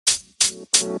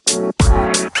Green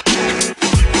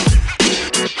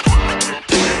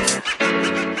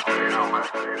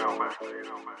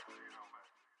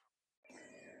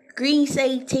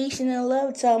salutation and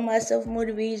love to all my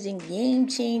self-motivators and game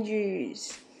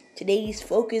changers. Today's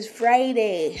Focus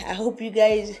Friday. I hope you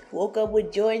guys woke up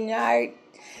with joy in your heart.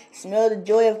 Smell the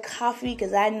joy of coffee,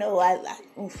 because I know I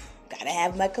gotta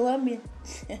have my Colombian.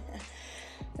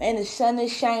 Man, the sun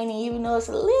is shining even though it's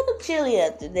a little chilly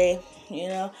out today.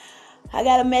 I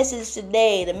got a message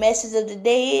today. The message of the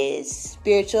day is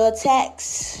spiritual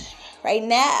attacks. Right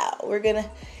now, we're gonna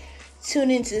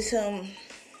tune into some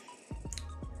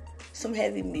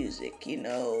heavy music,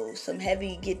 some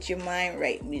heavy get your mind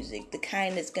right music, the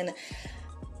kind that's gonna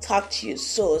talk to your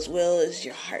soul as well as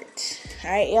your heart.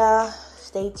 All right, y'all,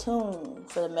 stay tuned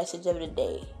for the message of the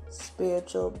day,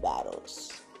 spiritual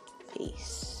battles.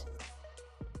 Peace.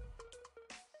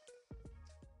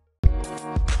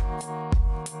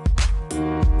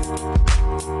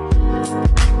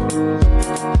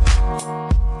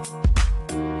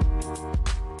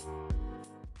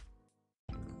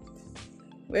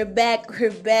 We're back.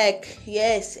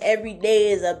 Yes, every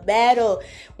day is a battle.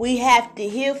 We have to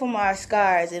heal from our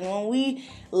scars. And when we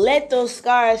let those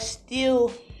scars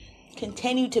still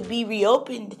continue to be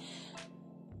reopened,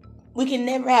 we can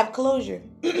never have closure.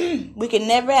 We can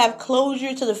never have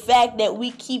closure to the fact that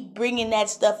we keep bringing that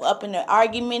stuff up in the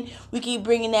argument. We keep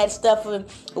bringing that stuff in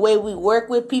the way we work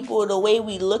with people, the way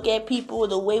we look at people,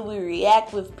 the way we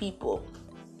react with people.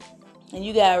 And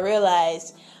you got to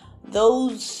realize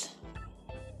the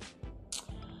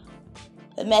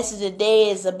message of the day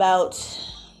is about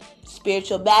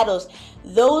spiritual battles.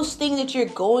 Those things that you're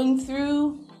going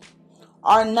through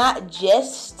are not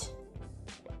just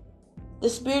the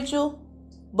spiritual,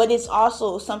 but it's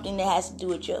also something that has to do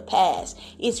with your past.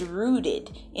 It's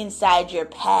rooted inside your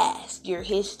past, your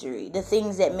history, the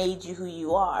things that made you who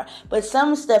you are. But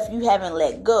some stuff you haven't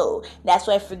let go. That's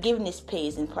why forgiveness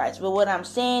pays in parts. But what I'm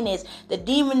saying is the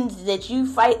demons that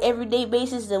you fight everyday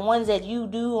basis, the ones that you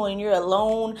do when you're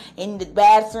alone in the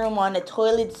bathroom, on the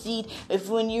toilet seat, if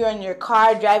when you're in your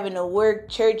car driving to work,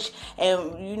 church,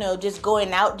 and just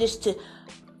going out just to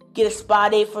get a spa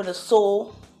day for the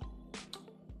soul.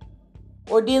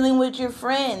 Or dealing with your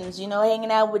friends,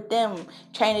 hanging out with them,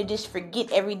 trying to just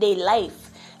forget everyday life.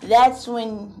 That's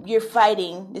when you're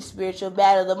fighting the spiritual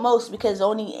battle the most, because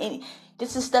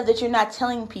this is stuff that you're not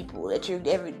telling people that you're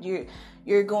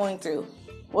going through.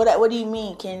 What do you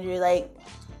mean, Kendra? Like,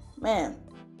 man,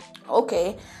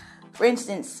 okay. For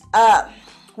instance,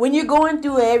 when you're going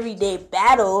through an everyday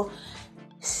battle,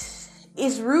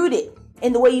 it's rooted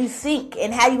in the way you think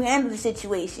and how you handle the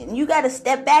situation. You got to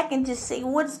step back and just say,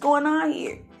 what's going on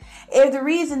here? If the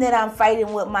reason that I'm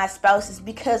fighting with my spouse is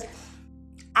because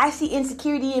I see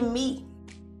insecurity in me,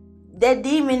 that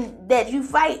demon that you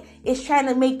fight is trying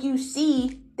to make you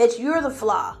see that you're the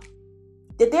flaw,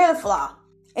 that they're the flaw,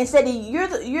 instead of you're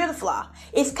the flaw.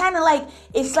 It's kind of like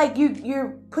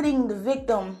you're putting the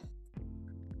victim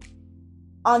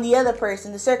on the other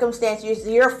person, the circumstance,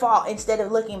 your fault, instead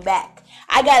of looking back.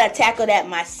 I gotta tackle that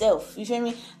myself. You feel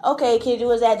me? Okay, kid,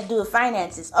 what does that have to do with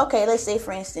finances? Okay, let's say,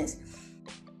 for instance,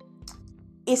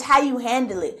 it's how you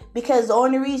handle it. Because the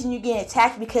only reason you're getting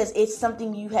attacked because it's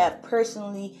something you have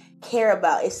personally care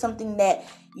about. It's something that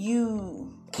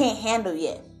you can't handle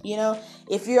yet.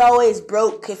 If you're always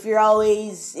broke, if you're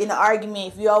always in an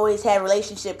argument, if you always had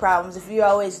relationship problems, if you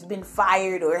always been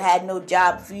fired or had no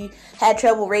job, if you had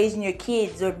trouble raising your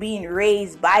kids or being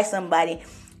raised by somebody,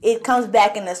 it comes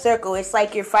back in a circle. It's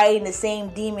like you're fighting the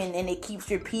same demon and it keeps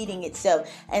repeating itself.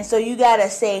 And so you gotta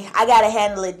say, I gotta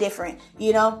handle it different.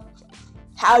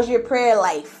 How's your prayer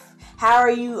life? How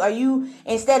are you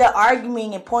instead of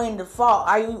arguing and pointing the fault,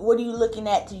 what are you looking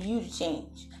at to you to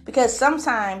change? Because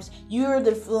sometimes you're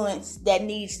the influence that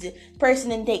needs the person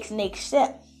that takes the next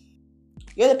step.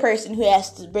 You're the person who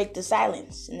has to break the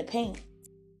silence and the pain.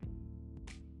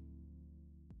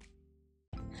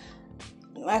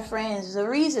 My friends, the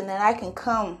reason that I can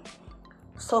come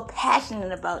so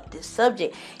passionate about this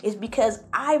subject is because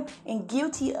I am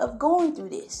guilty of going through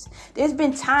this. There's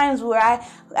been times where I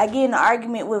get in an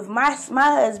argument with my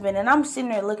husband and I'm sitting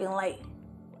there looking like,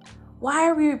 why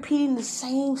are we repeating the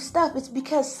same stuff? It's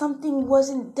because something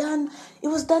wasn't done. It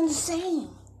was done the same,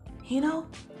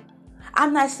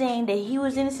 I'm not saying that he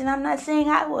was innocent. I'm not saying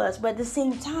I was. But at the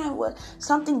same time,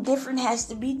 something different has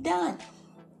to be done.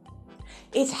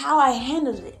 It's how I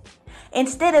handle it.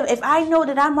 Instead of, if I know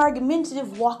that I'm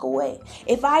argumentative, walk away.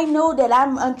 If I know that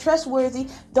I'm untrustworthy,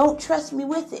 don't trust me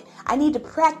with it. I need to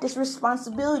practice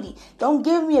responsibility. Don't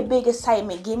give me a big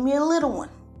assignment. Give me a little one.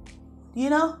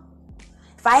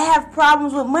 If I have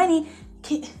problems with money,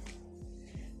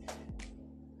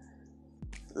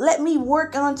 Let me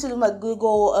work onto my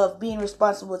goal of being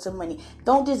responsible to money.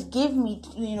 Don't just give me,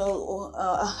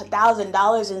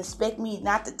 $1,000 and expect me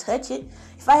not to touch it.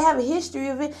 If I have a history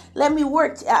of it, let me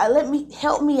work. Let me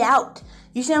help me out.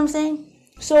 You see what I'm saying?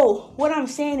 So what I'm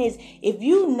saying is, if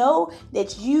you know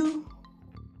that you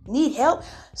need help,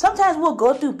 sometimes we'll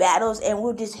go through battles and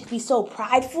we'll just be so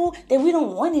prideful that we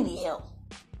don't want any help.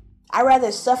 I'd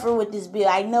rather suffer with this bill.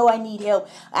 I know I need help.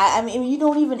 I mean, you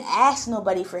don't even ask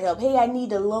nobody for help. Hey, I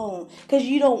need a loan, because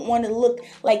you don't want to look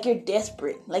like you're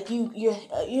desperate, like you're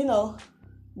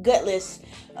gutless.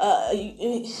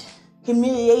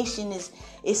 Humiliation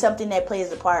is something that plays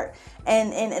a part,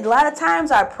 and a lot of times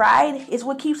our pride is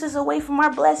what keeps us away from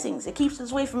our blessings. It keeps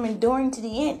us away from enduring to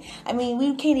the end. I mean,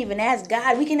 we can't even ask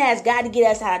God. We can ask God to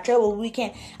get us out of trouble. We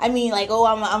can't. I mean, like, oh,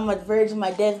 I'm a virgin on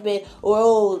my deathbed, or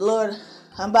oh Lord,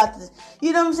 I'm about to,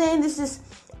 you know what I'm saying?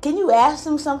 Can you ask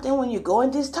him something when you're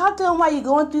going? Just talk to him while you're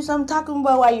going through something. Talk to him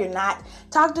about why you're not.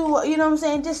 Talk to him, you know what I'm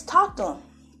saying? Just talk to him.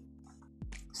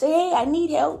 Say, hey, I need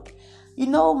help.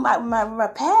 My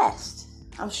past.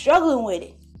 I'm struggling with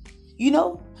it.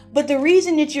 But the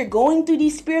reason that you're going through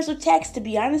these spiritual attacks, to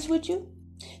be honest with you,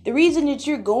 the reason that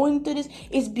you're going through this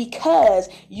is because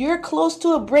you're close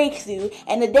to a breakthrough,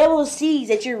 and the devil sees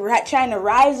that you're trying to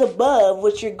rise above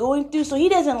what you're going through, so he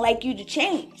doesn't like you to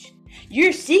change.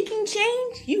 You're seeking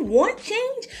change, you want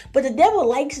change, but the devil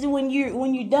likes it when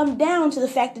you dumb down to the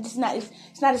fact that it's not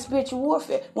a spiritual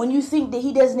warfare. When you think that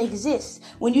he doesn't exist,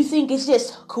 when you think it's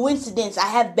just coincidence, I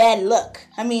have bad luck.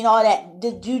 I mean, all that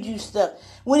the juju stuff.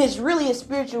 When it's really a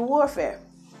spiritual warfare.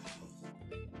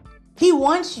 He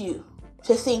wants you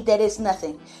to think that it's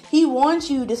nothing. He wants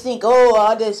you to think,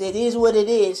 all this, it is what it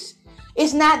is.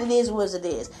 It's not, it is what it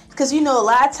is. Because, a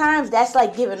lot of times that's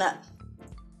like giving up.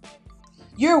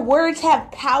 Your words have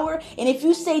power, and if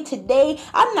you say today,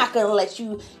 I'm not going to let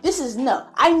you,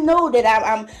 I know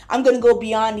that I'm going to go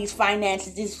beyond these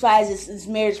finances, these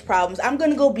marriage problems. I'm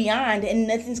going to go beyond, and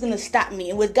nothing's going to stop me.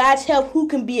 And with God's help, who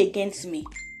can be against me?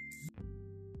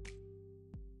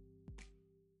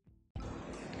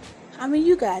 I mean,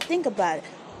 you gotta think about it.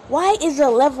 Why is a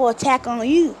level attack on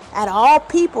you out of all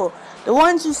people? The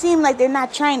ones who seem like they're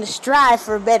not trying to strive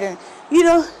for better.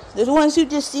 The ones who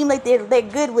just seem like they're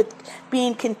good with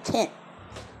being content.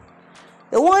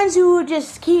 The ones who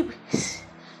just keep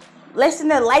letting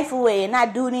their life away and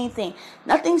not doing anything.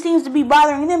 Nothing seems to be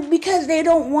bothering them because they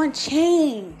don't want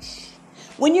change.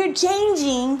 When you're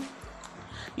changing,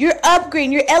 you're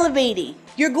upgrading, you're elevating.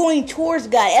 You're going towards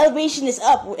God. Elevation is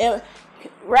up.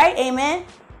 Right? Amen?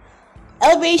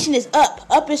 Elevation is up.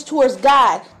 Up is towards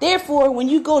God. Therefore, when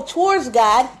you go towards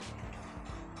God,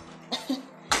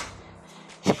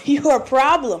 you're a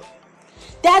problem.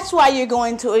 That's why you're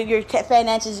going to your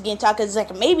finances again. It's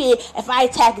like, maybe if I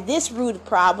attack this root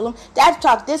problem,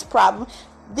 this problem,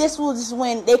 this will just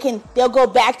when they'll go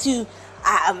back to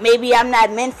maybe I'm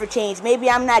not meant for change. Maybe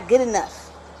I'm not good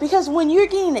enough. Because when you're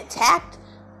getting attacked,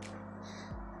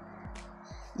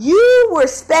 you were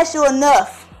special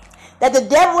enough that the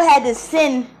devil had to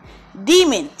send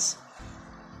demons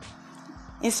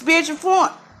in spiritual form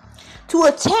to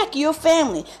attack your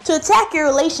family, to attack your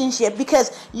relationship,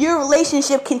 because your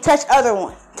relationship can touch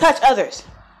others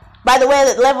by the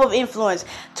way, the level of influence,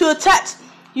 to touch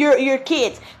your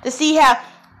kids, to see how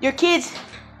your kids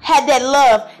had that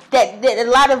love that a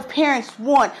lot of parents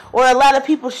want, or a lot of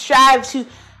people strive to.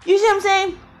 You see what I'm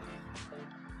saying?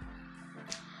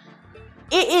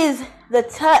 It is the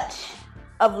touch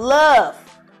of love.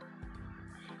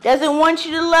 Doesn't want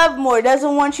you to love more.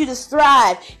 Doesn't want you to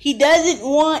strive. He doesn't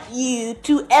want you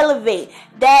to elevate.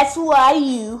 That's why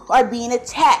you are being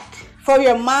attacked. For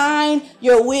your mind,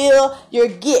 your will, your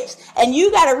gifts. And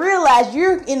you got to realize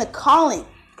you're in a calling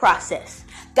process.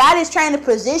 God is trying to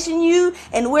position you,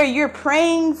 and where you're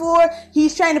praying for,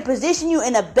 he's trying to position you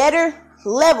in a better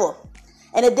level.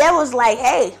 And the devil's like,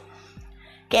 hey,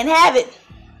 can't have it.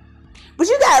 But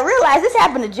you got to realize this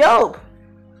happened to Job.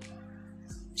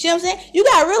 See what I'm saying? You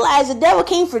got to realize the devil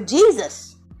came for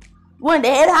Jesus. One of the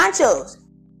head honchos.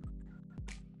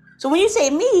 So when you say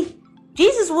me,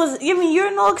 Jesus was,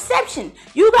 you're no exception.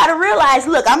 You got to realize,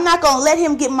 look, I'm not going to let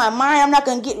him get my mind. I'm not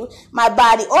going to get my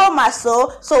body or my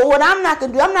soul. So what I'm not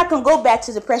going to do, I'm not going to go back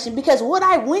to depression, because what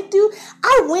I went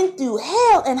through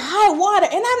hell and high water,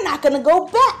 and I'm not going to go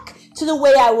back to the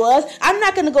way I was. I'm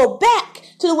not going to go back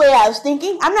to the way I was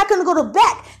thinking. I'm not going to go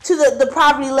back to the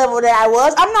poverty level that I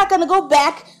was. I'm not going to go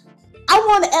back. I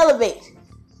want to elevate.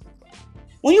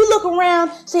 When you look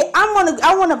around, say, I'm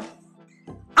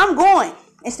going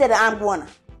instead of I'm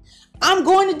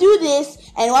going to do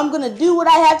this, and I'm going to do what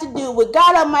I have to do. With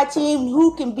God on my team,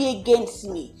 who can be against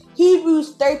me?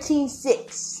 Hebrews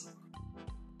 13:6.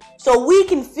 So we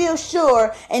can feel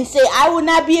sure and say, I will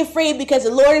not be afraid because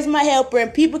the Lord is my helper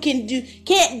and people can't do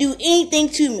anything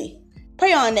to me.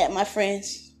 Pray on that, my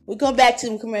friends. We're going back to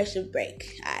the commercial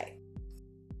break. All right.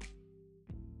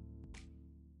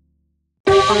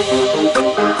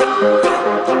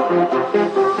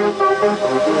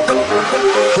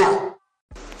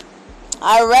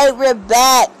 All right, we're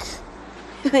back.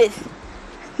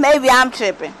 Maybe I'm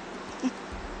tripping.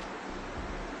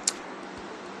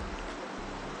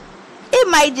 It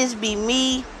might just be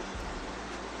me.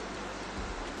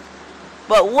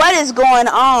 But what is going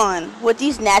on with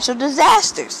these natural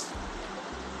disasters?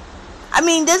 I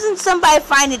mean, doesn't somebody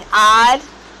find it odd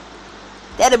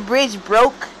that a bridge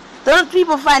broke? Don't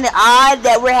people find it odd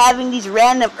that we're having these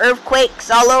random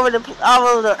earthquakes all over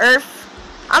the earth?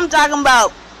 I'm talking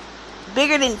about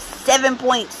bigger than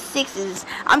 7.6s.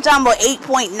 I'm talking about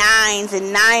 8.9s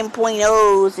and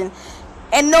 9.0s,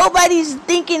 and nobody's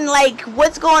thinking like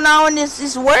what's going on in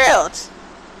this world.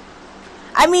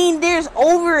 I mean, there's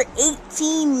over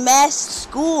 18 mass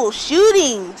school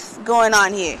shootings going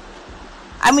on here.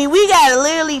 I mean, we gotta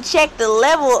literally check the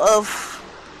level of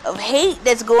hate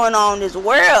that's going on in this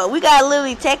world. We gotta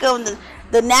literally take on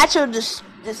the natural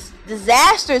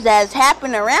disasters that's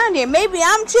happening around here. Maybe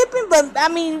I'm tripping, but I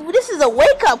mean, this is a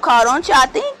wake-up call, don't y'all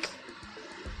think?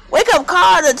 Wake-up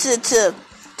call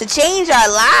to change our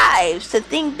lives, to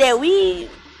think that we're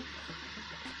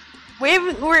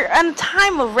in a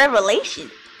time of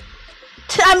revelation.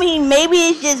 I mean, maybe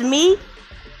it's just me,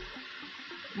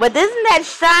 but isn't that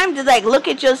time to like look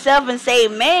at yourself and say,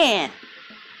 man,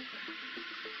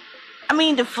 I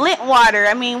mean, the Flint water.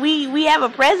 I mean, we have a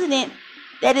president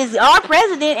that is our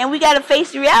president, and we got to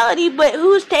face the reality, but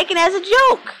who's taken as a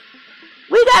joke?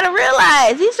 We got to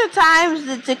realize these are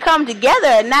times to come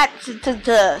together, not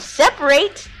to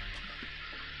separate.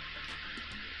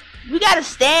 We got to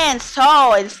stand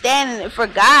tall and stand for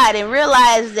God and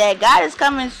realize that God is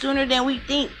coming sooner than we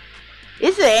think.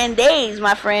 It's the end days,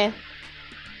 my friend.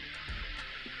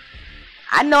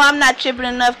 I know I'm not tripping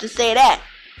enough to say that.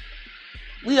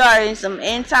 We are in some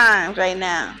end times right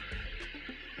now.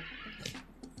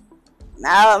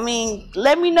 Now, I mean,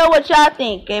 let me know what y'all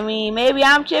think. I mean, maybe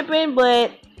I'm tripping,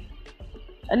 but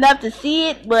enough to see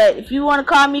it. But if you want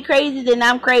to call me crazy, then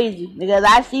I'm crazy. Because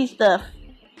I see stuff.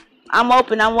 I'm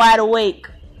open. I'm wide awake.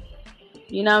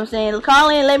 You know what I'm saying? Call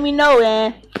in and let me know,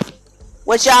 man,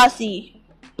 what y'all see.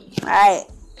 Alright.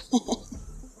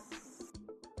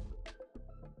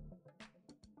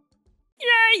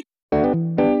 Yay!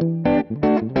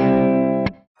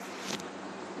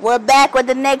 We're back with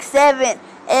the next 7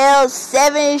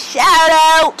 L7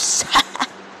 shout-outs.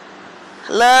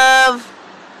 Love,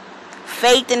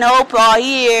 faith, and hope are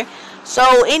here.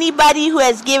 So anybody who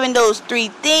has given those 3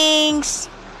 things,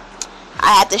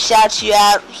 I have to shout you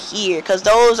out here, because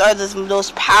those are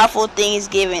those powerful things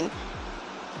given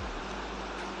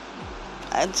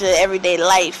to everyday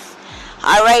life.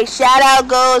 Alright, shout out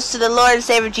goes to the Lord and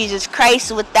Savior Jesus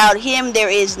Christ. Without him, there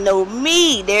is no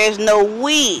me, there is no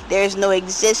we, there is no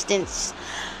existence.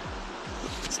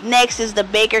 Next is the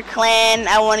Baker clan.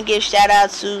 I want to give shout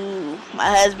out to my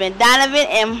husband Donovan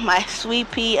and my sweet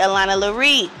pea Alana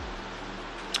Laree.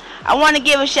 I want to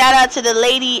give a shout out to the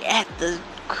lady at the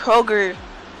Kroger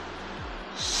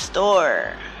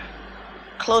store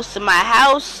close to my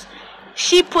house.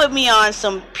 She put me on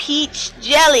some peach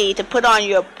jelly to put on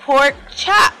your pork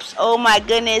chops. Oh my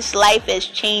goodness, life has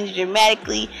changed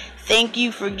dramatically. Thank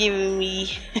you for giving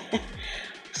me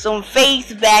some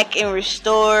faith back and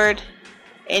restored,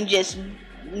 and just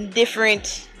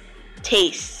different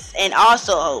tastes, and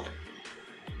also hope.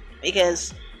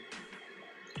 Because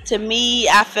to me,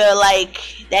 I feel like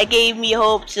that gave me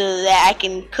hope that I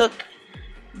can cook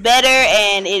better,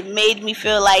 and it made me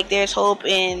feel like there's hope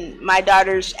in my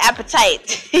daughter's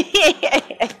appetite.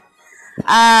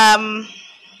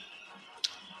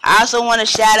 I also want to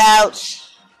shout out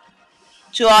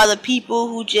to all the people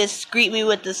who just greet me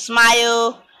with a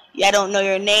smile. Yeah, I don't know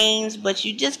your names, but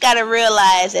you just gotta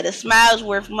realize that a smile is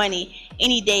worth money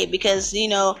any day, because, you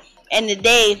know, in the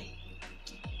day,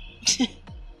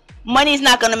 money's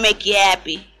not gonna make you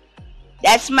happy.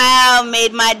 That smile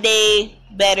made my day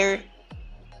better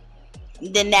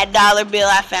than that dollar bill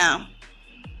I found,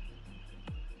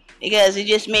 because it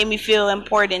just made me feel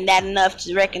important, that enough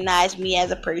to recognize me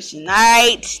as a person.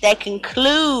 Alright, that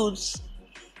concludes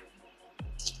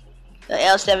the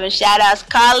L7 shoutouts.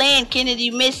 Call in. Kennedy,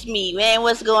 miss me, man.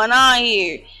 What's going on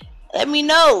here? Let me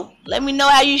know. Let me know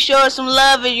how you show some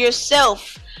love of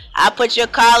yourself. I'll put your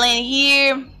call in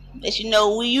here. Let you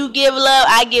know, when you give love,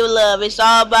 I give love. It's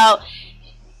all about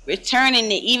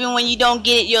returning it, even when you don't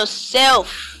get it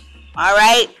yourself.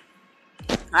 Alright?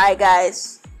 Alright,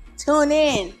 guys. Tune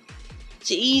in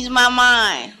to ease my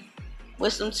mind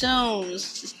with some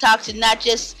tunes. This talk to not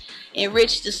just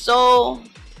enrich the soul,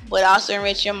 but also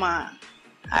enrich your mind.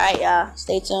 Alright, y'all.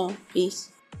 Stay tuned. Peace.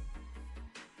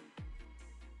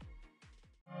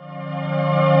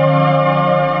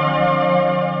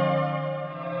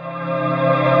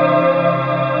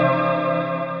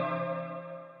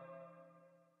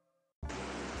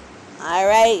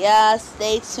 Alright, y'all.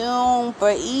 Stay tuned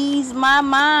for Ease My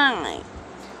Mind.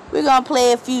 We're going to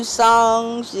play a few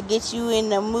songs to get you in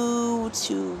the mood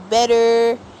to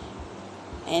better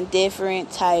and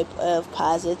different type of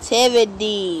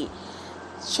positivity.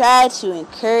 Try to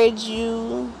encourage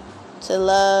you to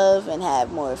love and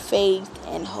have more faith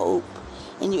and hope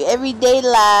in your everyday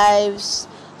lives,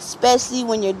 especially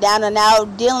when you're down and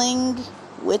out dealing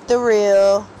with the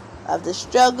real of the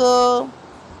struggle,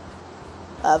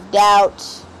 of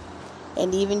doubt,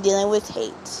 and even dealing with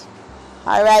hate.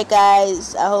 Alright,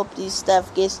 guys, I hope this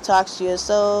stuff talks to your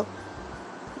soul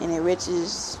and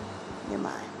enriches your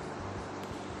mind.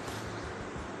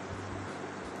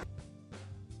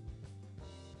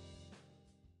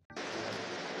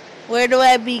 Where do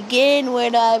I begin?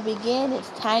 It's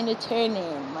time to turn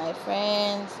in, my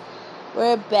friends.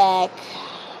 We're back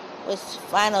with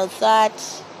final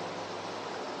thoughts.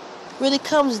 Really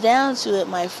comes down to it,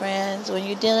 my friends. When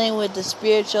you're dealing with the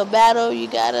spiritual battle, you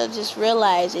gotta just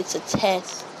realize it's a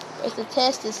test. It's a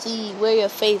test to see where your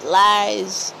faith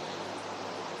lies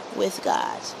with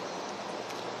God.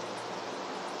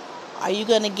 Are you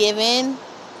gonna give in?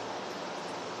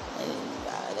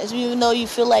 As even though you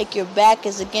feel like your back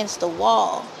is against the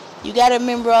wall, you gotta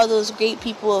remember all those great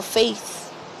people of faith.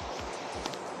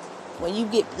 When you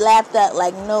get laughed at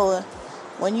like Noah,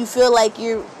 when you feel like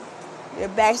your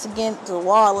back's against the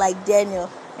wall like Daniel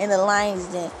in the lion's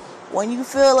den, when you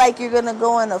feel like you're gonna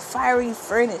go in a fiery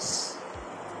furnace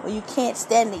where you can't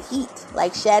stand the heat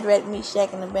like Shadrach,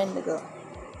 Meshach, and Abednego,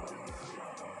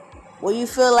 where you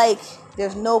feel like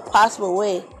there's no possible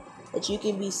way that you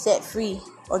can be set free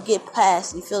or get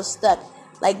past, you feel stuck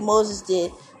like Moses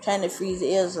did trying to free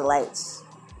the Israelites.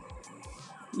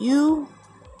 You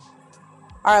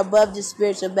are above the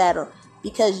spiritual battle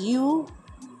because you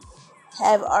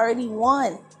have already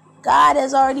won. God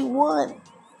has already won.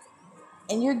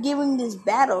 And you're giving this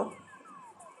battle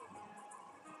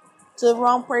to the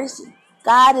wrong person.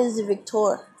 God is the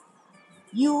victor.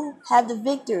 You have the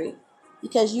victory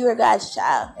because you are God's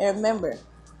child. And remember,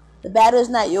 the battle is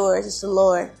not yours, it's the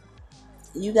Lord.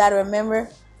 You got to remember,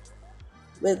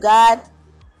 with God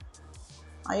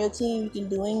on your team, you can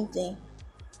do anything.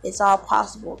 It's all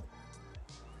possible.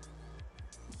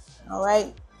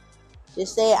 Alright?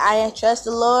 Just say, I trust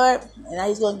the Lord, and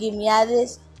He's going to get me out of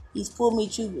this. He's pulled me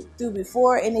through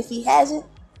before, and if He hasn't,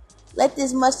 let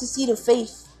this mustard seed of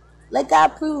faith, let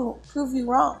God prove you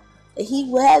wrong. That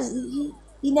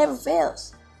He never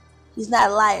fails. He's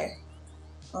not a liar.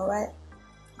 Alright?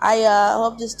 I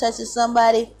hope this touches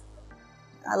somebody.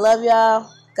 I love y'all.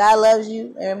 God loves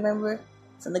you. And remember,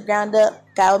 from the ground up,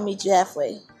 God will meet you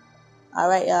halfway.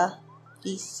 Alright, y'all.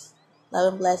 Peace.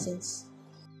 Love and blessings.